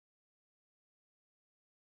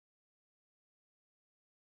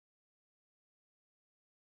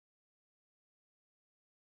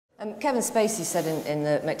Kevin Spacey said in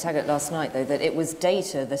the McTaggart last night, though, that it was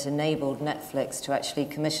data that enabled Netflix to actually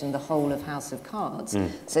commission the whole of House of Cards.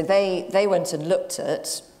 So they went and looked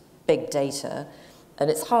at big data,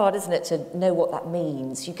 and it's hard, isn't it, to know what that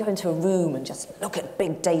means. You go into a room and just look at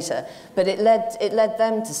big data, but it led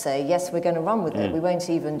them to say, yes, we're going to run with it. We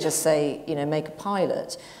won't even just say, you know, make a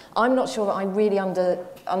pilot. I'm not sure that I really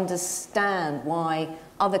understand why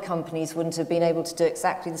other companies wouldn't have been able to do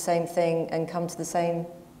exactly the same thing and come to the same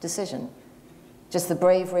decision. Just the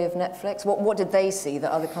bravery of Netflix? What did they see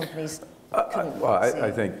that other companies couldn't see? I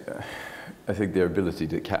think their ability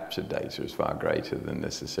to capture data is far greater than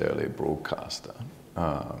necessarily a broadcaster,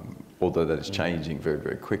 although that is changing very,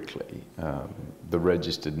 very quickly. The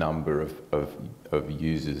registered number of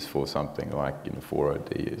users for something like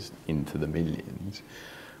 4OD is into the millions,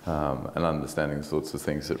 and understanding the sorts of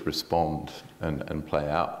things that respond and play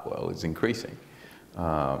out well is increasing.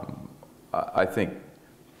 I think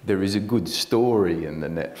there is a good story in the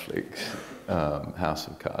Netflix House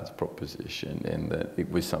of Cards proposition, in that it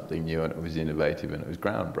was something new and it was innovative and it was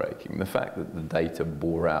groundbreaking. The fact that the data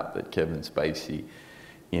bore out that Kevin Spacey,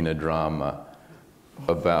 in a drama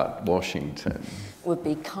about Washington,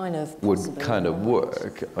 would kind of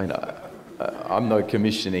work. I mean, I'm no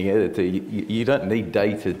commissioning editor. You don't need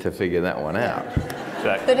data to figure that one out.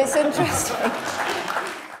 But it's interesting.